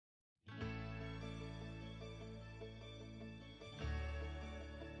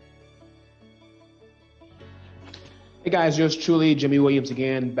Hey guys, yours truly, Jimmy Williams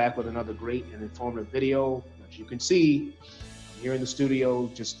again, back with another great and informative video. As you can see, I'm here in the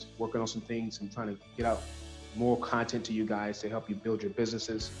studio just working on some things and trying to get out more content to you guys to help you build your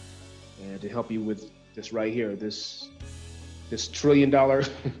businesses and to help you with this right here, this $1 trillion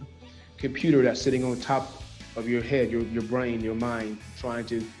computer that's sitting on top of your head, your brain, your mind, trying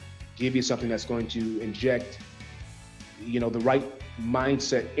to give you something that's going to inject, the right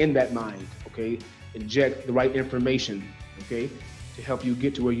mindset in that mind, okay? Inject the right information, okay, to help you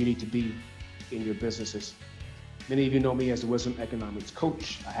get to where you need to be in your businesses. Many of you know me as the Wisdom Economics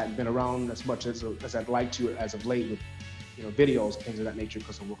Coach. I hadn't been around as much as I'd like to as of late with videos, things of that nature,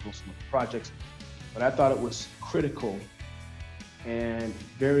 because I'm working on some other projects. But I thought it was critical and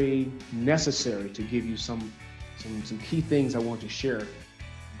very necessary to give you some key things I want to share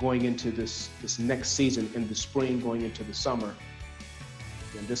going into this next season in the spring, going into the summer.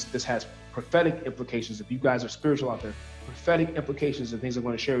 And this has prophetic implications. If you guys are spiritual out there, prophetic implications and things I'm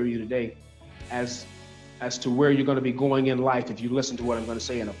going to share with you today as to where you're going to be going in life if you listen to what I'm going to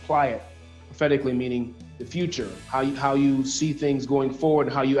say and apply it prophetically, meaning the future, how you see things going forward,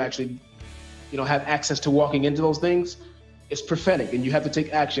 and how you actually have access to walking into those things. It's prophetic, and you have to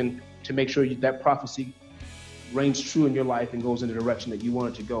take action to make sure that prophecy reigns true in your life and goes in the direction that you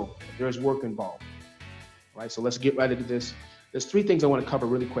want it to go. There's work involved, right? So let's get right into this. There's 3 things I want to cover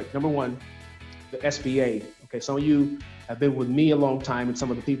really quick. Number 1, the SBA. Okay, some of you have been with me a long time, and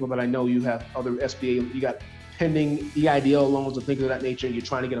some of the people that I know, you have other SBA, you got pending EIDL loans and things of that nature, and you're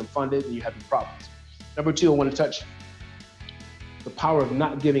trying to get them funded, and you're having problems. Number 2, I want to touch the power of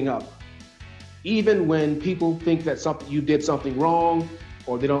not giving up. Even when people think that you did something wrong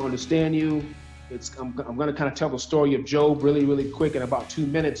or they don't understand you, I'm going to kind of tell the story of Job really, really quick in about 2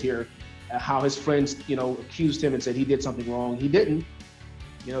 minutes here. How his friends, accused him and said he did something wrong. He didn't.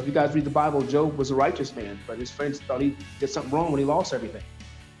 If you guys read the Bible, Job was a righteous man, but his friends thought he did something wrong when he lost everything.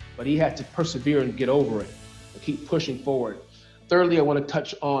 But he had to persevere and get over it and keep pushing forward. Thirdly, I want to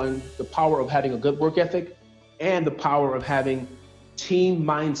touch on the power of having a good work ethic and the power of having team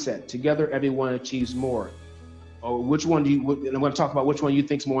mindset. Together, everyone achieves more. Or which one and I'm going to talk about which one you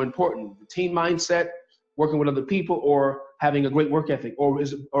think is more important, the team mindset, working with other people, or having a great work ethic, or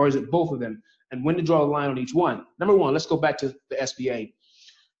is it both of them? And when to draw a line on each one. Number 1, let's go back to the SBA.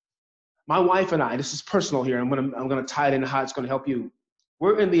 My wife and I, this is personal here, I'm gonna tie it into how it's gonna help you.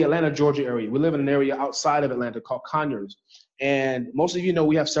 We're in the Atlanta, Georgia area. We live in an area outside of Atlanta called Conyers. And most of you know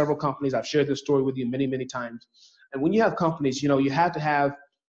we have several companies. I've shared this story with you many, many times. And when you have companies, you have to have,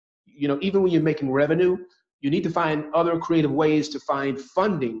 even when you're making revenue, you need to find other creative ways to find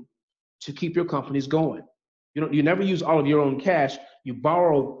funding to keep your companies going. You never use all of your own cash. You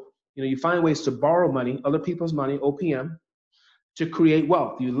borrow, you find ways to borrow money, other people's money, OPM, to create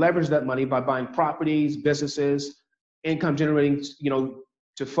wealth. You leverage that money by buying properties, businesses, income generating,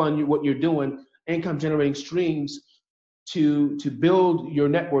 to fund what you're doing, income generating streams to build your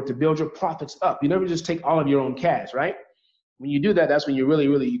network, to build your profits up. You never just take all of your own cash, right? When you do that, that's when you're really,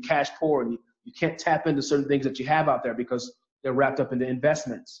 really cash poor, and you can't tap into certain things that you have out there because they're wrapped up into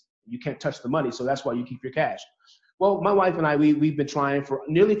investments. You can't touch the money, so that's why you keep your cash. Well, my wife and I, we've been trying for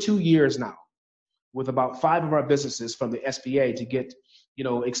nearly 2 years now with about 5 of our businesses from the SBA to get,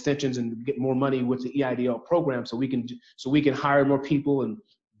 extensions and get more money with the EIDL program so we can hire more people and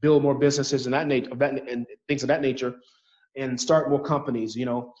build more businesses and and things of that nature and start more companies.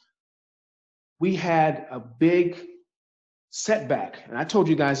 We had a big setback, and I told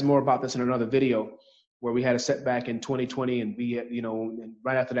you guys more about this in another video, where we had a setback in 2020, and we, and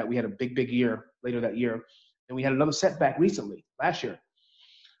right after that, we had a big year later that year. And we had another setback recently, last year.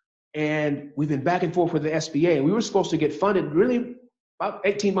 And we've been back and forth with the SBA, and we were supposed to get funded really about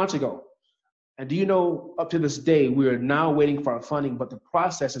 18 months ago. And do you know, up to this day, we are now waiting for our funding, but the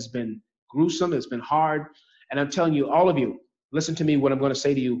process has been gruesome, it's been hard. And I'm telling you, all of you, listen to me, what I'm going to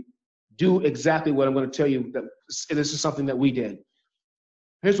say to you, do exactly what I'm going to tell you. That this is something that we did.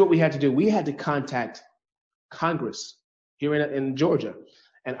 Here's what we had to do. We had to contact Congress here in Georgia.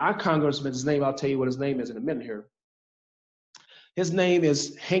 And our congressman's name, I'll tell you what his name is in a minute here. His name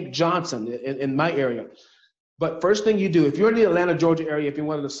is Hank Johnson in my area. But first thing you do, if you're in the Atlanta, Georgia area, if you're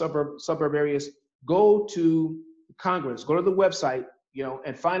one of the suburb areas, go to Congress, go to the website,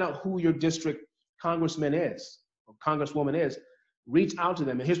 and find out who your district congressman is or congresswoman is. Reach out to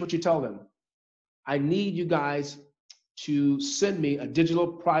them. And here's what you tell them. I need you guys to send me a digital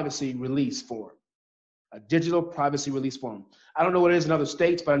privacy release form. A digital privacy release form. I don't know what it is in other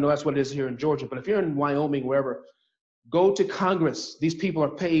states, but I know that's what it is here in Georgia. But if you're in Wyoming, wherever, go to Congress. These people are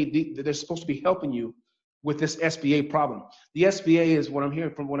paid. They're supposed to be helping you with this SBA problem. The SBA is what I'm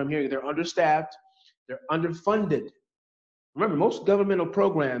hearing, they're understaffed, they're underfunded. Remember, most governmental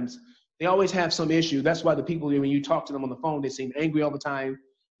programs, they always have some issue. That's why the people, when you talk to them on the phone, they seem angry all the time.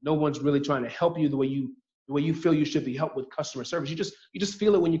 No one's really trying to help you the way you feel you should be helped with customer service. You just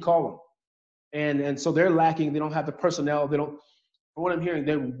feel it when you call them. And so they're lacking. They don't have the personnel. They don't, from what I'm hearing,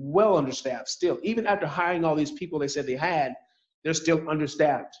 they're well understaffed still. Even after hiring all these people they said they had, they're still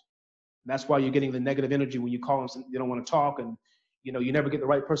understaffed. And that's why you're getting the negative energy when you call them. They don't want to talk, and you never get the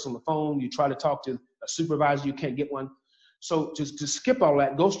right person on the phone. You try to talk to a supervisor, you can't get one. So to skip all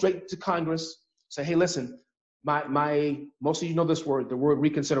that, go straight to Congress. Say, hey, listen, most of you know this word, the word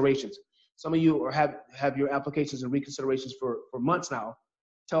reconsiderations. Some of you have your applications and reconsiderations for months now.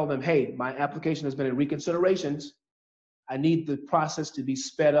 Tell them, hey, my application has been in reconsiderations. I need the process to be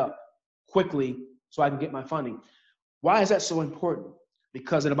sped up quickly so I can get my funding. Why is that so important?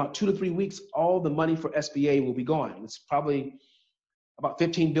 Because in about 2 to 3 weeks, all the money for SBA will be gone. It's probably about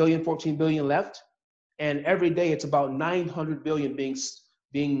 15 billion, 14 billion left. And every day it's about 900 billion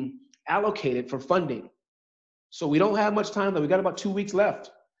being allocated for funding. So we don't have much time, though. We got about 2 weeks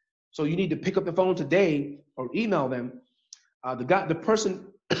left. So you need to pick up the phone today or email them. The person,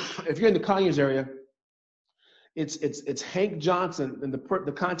 if you're in the Conyers area, it's Hank Johnson, and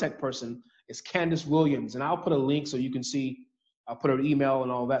the contact person is Candice Williams. And I'll put a link so you can see. I'll put her email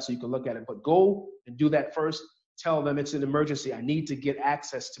and all that so you can look at it. But go and do that first. Tell them it's an emergency. I need to get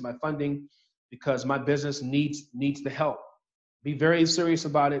access to my funding because my business needs the help. Be very serious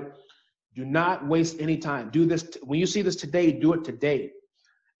about it. Do not waste any time. Do this. When you see this today, do it today.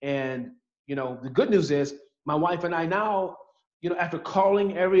 And, the good news is my wife and I now, after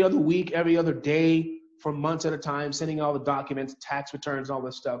calling every other week, every other day for months at a time, sending all the documents, tax returns, all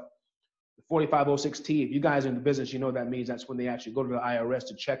this stuff, the 4506T, if you guys are in the business, you know what that means. That's when they actually go to the IRS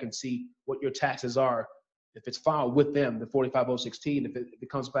to check and see what your taxes are. If it's filed with them, the 4506T, and if it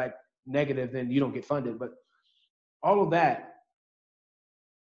comes back negative, then you don't get funded. But all of that,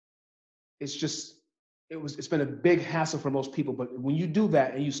 it's been a big hassle for most people. But when you do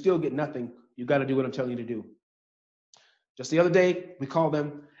that and you still get nothing, you got to do what I'm telling you to do. Just the other day, we called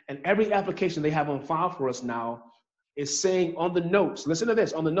them, and every application they have on file for us now is saying on the notes, listen to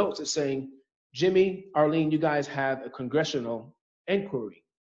this, on the notes it's saying, Jimmy, Arlene, you guys have a congressional inquiry.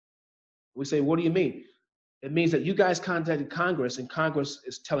 We say, what do you mean? It means that you guys contacted Congress, and Congress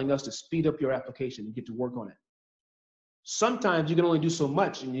is telling us to speed up your application and get to work on it. Sometimes you can only do so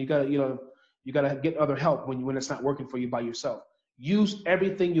much, and you gotta get other help when it's not working for you by yourself. Use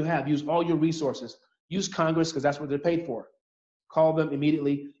everything you have. Use all your resources. Use Congress because that's what they're paid for. Call them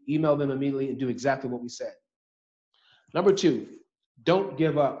immediately, email them immediately, and do exactly what we said. Number 2, don't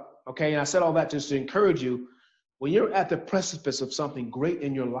give up, okay? And I said all that just to encourage you. When you're at the precipice of something great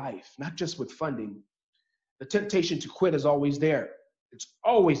in your life, not just with funding, the temptation to quit is always there. It's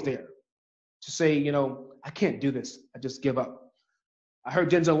always there to say, I can't do this. I just give up. I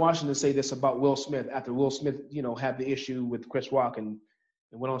heard Denzel Washington say this about Will Smith after Will Smith, had the issue with Chris Rock and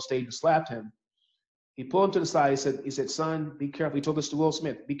went on stage and slapped him. He pulled him to the side. He said, son, be careful. He told this to Will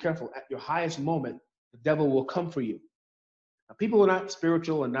Smith. Be careful. At your highest moment, the devil will come for you. Now, people who are not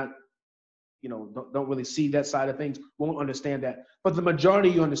spiritual and not, don't really see that side of things won't understand that. But the majority,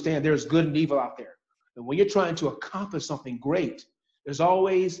 you understand there's good and evil out there. And when you're trying to accomplish something great, there's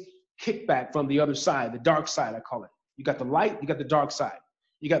always kickback from the other side, the dark side, I call it. You got the light, you got the dark side.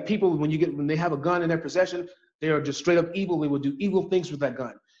 You got people, when they have a gun in their possession, they are just straight up evil. They will do evil things with that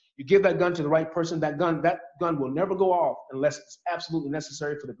gun. You give that gun to the right person, that gun will never go off unless it's absolutely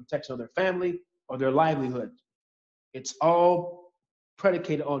necessary for the protection of their family or their livelihood. It's all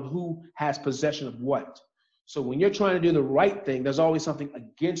predicated on who has possession of what. So when you're trying to do the right thing, there's always something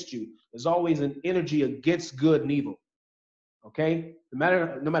against you. There's always an energy against good and evil. Okay? No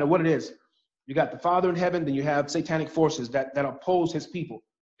matter what it is. You got the Father in heaven, then you have satanic forces that oppose his people,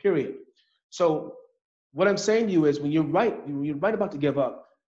 period. So what I'm saying to you is when you're right about to give up,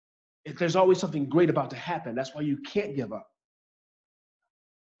 there's always something great about to happen. That's why you can't give up.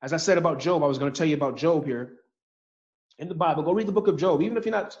 As I said about Job, I was going to tell you about Job here. In the Bible, go read the book of Job. Even if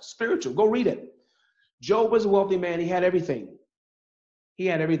you're not spiritual, go read it. Job was a wealthy man. He had everything. He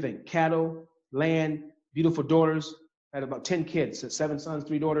had everything. Cattle, land, beautiful daughters. Had about 10 kids, 7 sons,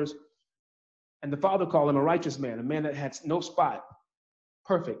 3 daughters. And the father called him a righteous man, a man that had no spot.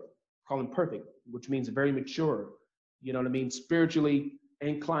 Perfect. Call him perfect, which means very mature. You know what I mean? Spiritually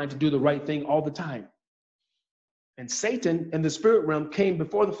inclined to do the right thing all the time. And Satan in the spirit realm came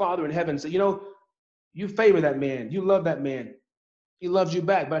before the Father in heaven and said, you favor that man. You love that man. He loves you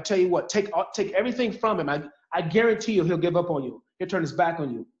back. But I tell you what, take everything from him. I guarantee you he'll give up on you. He'll turn his back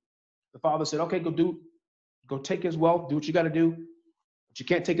on you. The father said, okay, go take his wealth, do what you got to do. But you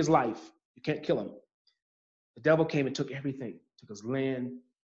can't take his life. You can't kill him. The devil came and took everything, took his land,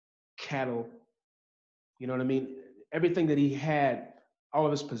 cattle, you know what I mean? Everything that he had, all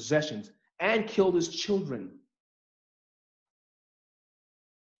of his possessions, and killed his children.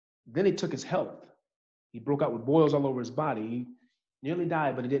 Then he took his health. He broke out with boils all over his body. He nearly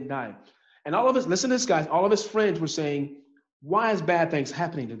died, but he didn't die. And all of his, listen to this, guys, all of his friends were saying, why is bad things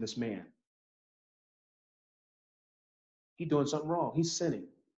happening to this man? He's doing something wrong. He's sinning.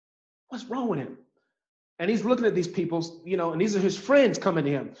 What's wrong with him? And he's looking at these people, you know, and these are his friends coming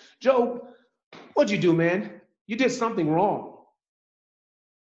to him. Job, what'd you do, man? You did something wrong.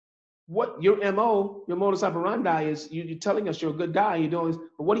 What your MO, your modus operandi is, you're telling us you're a good guy, you're doing this,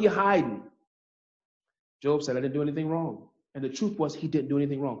 but what are you hiding? Job said, I didn't do anything wrong. And the truth was, he didn't do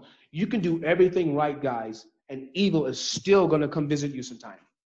anything wrong. You can do everything right, guys, and evil is still going to come visit you sometime.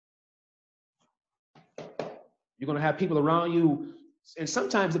 You're going to have people around you, and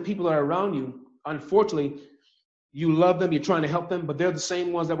sometimes the people that are around you, unfortunately, you love them, you're trying to help them, but they're the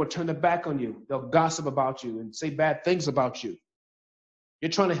same ones that will turn their back on you. They'll gossip about you and say bad things about you. You're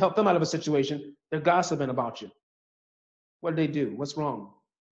trying to help them out of a situation, they're gossiping about you. What did they do? What's wrong?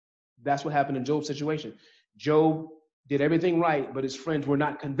 That's what happened in Job's situation. Job did everything right, but his friends were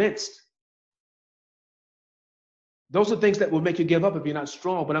not convinced. Those are things that will make you give up if you're not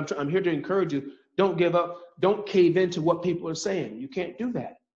strong, but I'm here to encourage you. Don't give up. Don't cave into what people are saying. You can't do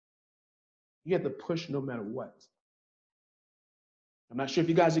that. You have to push no matter what. I'm not sure if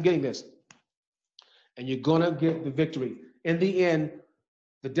you guys are getting this. And you're going to get the victory. In the end,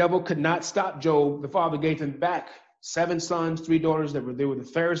 the devil could not stop Job. The father gave him back 7 sons, 3 daughters. They were the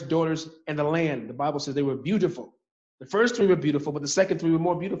fairest daughters in the land. The Bible says they were beautiful. The first 3 were beautiful, but the second 3 were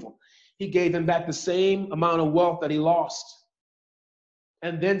more beautiful. He gave them back the same amount of wealth that he lost,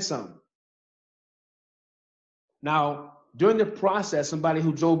 and then some. Now, during the process, somebody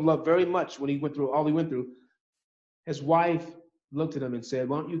who Job loved very much when he went through all he went through, his wife looked at him and said,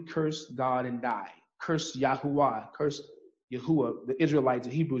 why don't you curse God and die? Curse Yahuwah, curse Yahuwah. The Israelites,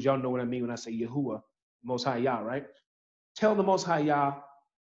 the Hebrews, y'all know what I mean when I say Yahuwah, Most High Yah, right? Tell the Most High Yah,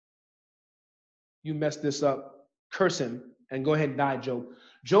 you messed this up, curse him, and go ahead and die, Job.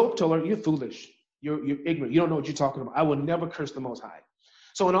 Job told her, you're foolish, you're ignorant, you don't know what you're talking about. I will never curse the Most High.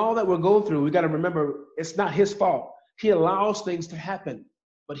 So in all that we're going through, we got to remember, it's not his fault. He allows things to happen,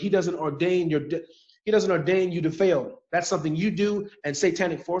 but he doesn't ordain you to fail. That's something you do, and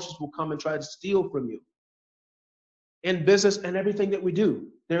satanic forces will come and try to steal from you. In business and everything that we do,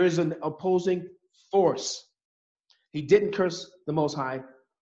 there is an opposing force. He didn't curse the Most High.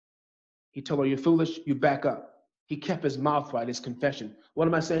 He told her, you're foolish, you back up. He kept his mouth right, his confession. What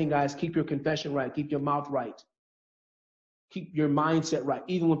am I saying, guys? Keep your confession right. Keep your mouth right. Keep your mindset right,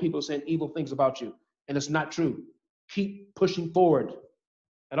 even when people are saying evil things about you, and it's not true. Keep pushing forward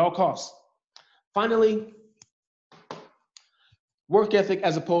at all costs. Finally, work ethic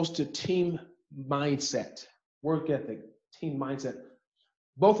as opposed to team mindset. Work ethic, team mindset.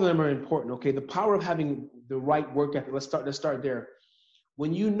 Both of them are important, okay? The power of having the right work ethic, let's start there.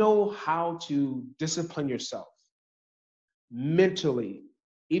 When you know how to discipline yourself mentally,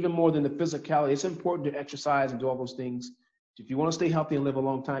 even more than the physicality, it's important to exercise and do all those things. If you want to stay healthy and live a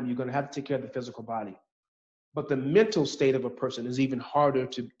long time, you're going to have to take care of the physical body. But the mental state of a person is even harder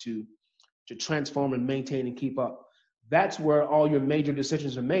to transform and maintain and keep up. That's where all your major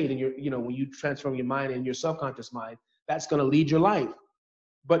decisions are made. And when you transform your mind and your subconscious mind, that's going to lead your life.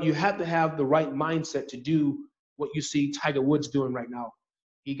 But you have to have the right mindset to do what you see Tiger Woods doing right now.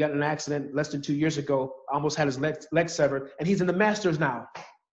 He got in an accident less than 2 years ago, almost had his leg severed, and he's in the Masters now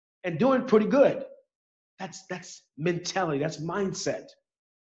and doing pretty good. That's mentality. That's mindset.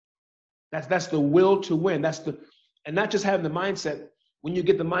 That's the will to win. And not just having the mindset. When you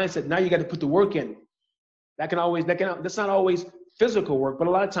get the mindset, now you got to put the work in. That's not always physical work, but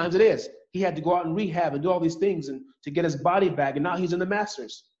a lot of times it is. He had to go out and rehab and do all these things and to get his body back, and now he's in the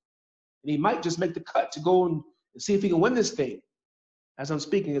Masters. And he might just make the cut to go and see if he can win this thing. As I'm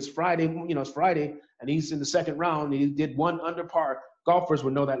speaking, it's Friday, and he's in the second round. He did 1 under par. Golfers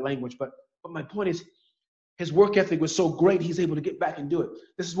would know that language, but my point is, his work ethic was so great, he's able to get back and do it.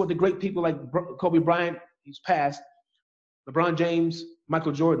 This is what the great people like Kobe Bryant, he's passed, LeBron James,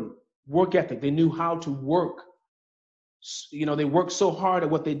 Michael Jordan, work ethic. They knew how to work. They worked so hard at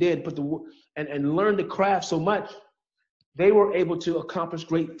what they did, and learned the craft so much, they were able to accomplish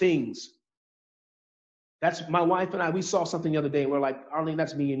great things. That's my wife and I, we saw something the other day, and we're like, Arlene,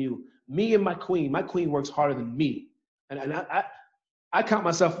 that's me and you. Me and my queen works harder than me. And I count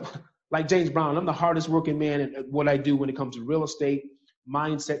myself like James Brown. I'm the hardest working man at what I do when it comes to real estate,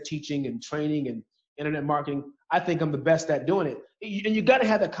 mindset teaching and training and internet marketing. I think I'm the best at doing it. And you got to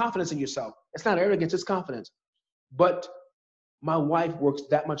have that confidence in yourself. It's not arrogance, it's confidence. but my wife works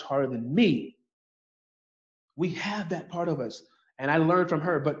that much harder than me. We have that part of us, and I learned from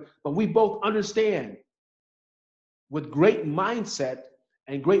her, but we both understand with great mindset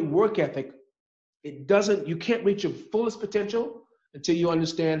and great work ethic, you can't reach your fullest potential until you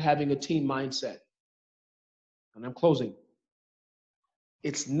understand having a team mindset. And I'm closing.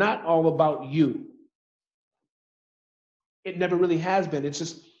 It's not all about you. It never really has been. It's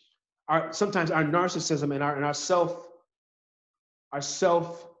just sometimes our narcissism and our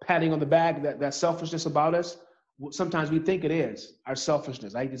self patting on the back, that selfishness about us. Sometimes we think it is our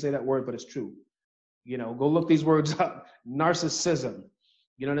selfishness. I hate to say that word, but it's true. You know, go look these words up. Narcissism.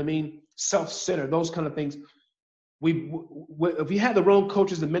 You know what I mean? Self-centered, those kind of things. If you have the wrong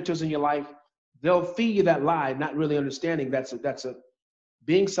coaches and mentors in your life, they'll feed you that lie, not really understanding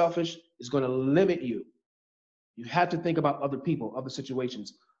being selfish is going to limit you. You have to think about other people, other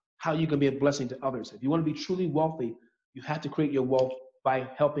situations, how you can be a blessing to others. If you want to be truly wealthy, you have to create your wealth by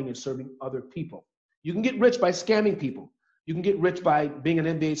helping and serving other people. You can get rich by scamming people. You can get rich by being an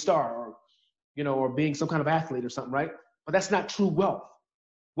NBA star or being some kind of athlete or something, right? But that's not true wealth.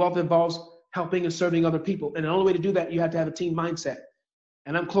 Wealth involves helping and serving other people. And the only way to do that, you have to have a team mindset.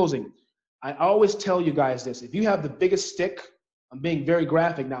 And I'm closing. I always tell you guys this. If you have the biggest stick, I'm being very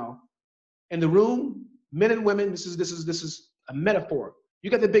graphic now, in the room, men and women, this is a metaphor. You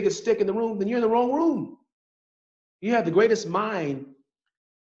got the biggest stick in the room, then you're in the wrong room. You have the greatest mind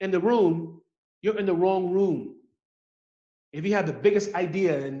in the room, you're in the wrong room. If you have the biggest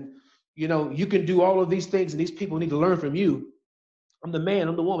idea and you can do all of these things and these people need to learn from you, I'm the man,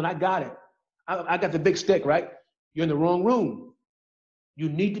 I'm the woman, I got it. I got the big stick, right? You're in the wrong room. You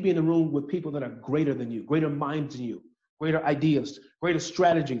need to be in the room with people that are greater than you, greater minds than you, greater ideas, greater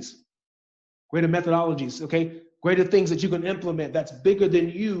strategies, greater methodologies, okay? Greater things that you can implement that's bigger than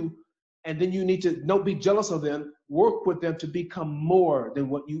you. And then you need to don't be jealous of them, work with them to become more than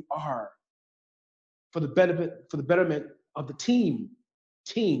what you are for the betterment of the team.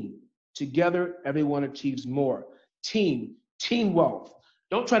 Team. Together, everyone achieves more. Team wealth.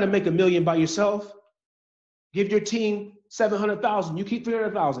 Don't try to make $1 million by yourself. Give your team 700,000. You keep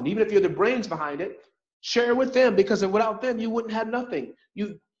 300,000. Even if you're the brains behind it, share with them, because without them, you wouldn't have nothing.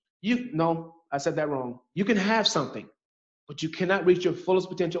 No, I said that wrong. You can have something, but you cannot reach your fullest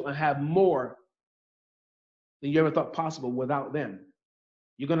potential and have more than you ever thought possible without them.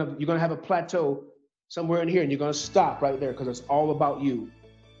 You're gonna have a plateau somewhere in here, and you're gonna stop right there because it's all about you.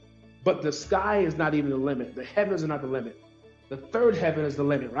 But the sky is not even the limit. The heavens are not the limit. The third heaven is the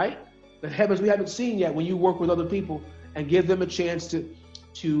limit, right? The heavens we haven't seen yet when you work with other people and give them a chance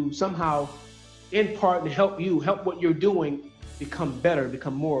to somehow impart and help what you're doing become better,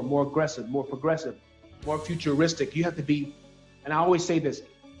 become more aggressive, more progressive, more futuristic. You have to be, and I always say this,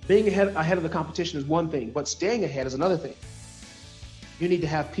 being ahead of the competition is one thing, but staying ahead is another thing. You need to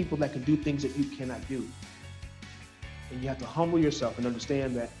have people that can do things that you cannot do. And you have to humble yourself and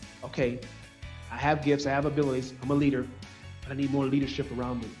understand that, okay, I have gifts, I have abilities, I'm a leader, but I need more leadership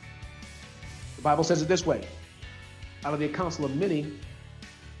around me. The Bible says it this way: out of the counsel of many,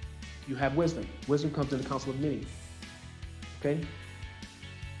 you have wisdom. Wisdom comes in the counsel of many. Okay?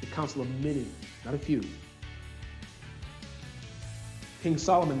 The counsel of many, not a few. King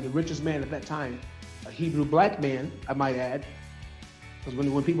Solomon, the richest man at that time, a Hebrew black man, I might add, because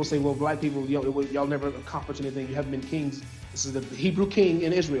when people say, well, black people, y'all never accomplished anything, you haven't been kings. This is the Hebrew king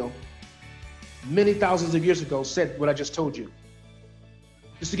in Israel, many thousands of years ago, said what I just told you.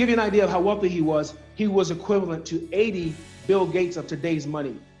 Just to give you an idea of how wealthy he was equivalent to 80 Bill Gates of today's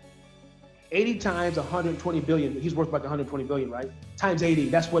money. 80 times 120 billion. He's worth about 120 billion, right? Times 80.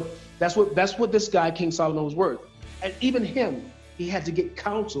 That's what this guy, King Solomon, was worth. And even him, he had to get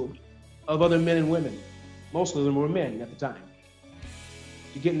counsel of other men and women. Most of them were men at the time,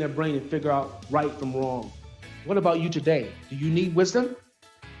 to get in their brain and figure out right from wrong. What about you today? Do you need wisdom?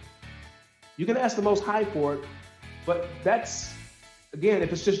 You can ask the Most High for it, but that's, again,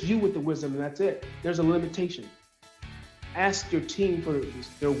 if it's just you with the wisdom, and that's it, there's a limitation. Ask your team for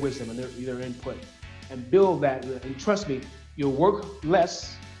their wisdom and their input, and build that. And trust me, you'll work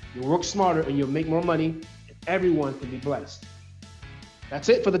less, you'll work smarter, and you'll make more money, and everyone can be blessed. That's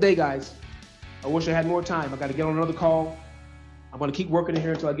it for the day, guys. I wish I had more time. I got to get on another call. I'm going to keep working in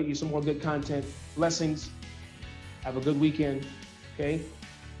here until I get you some more good content. Blessings. Have a good weekend, okay?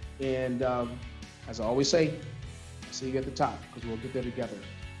 And as I always say, I'll see you at the top, because we'll get there together.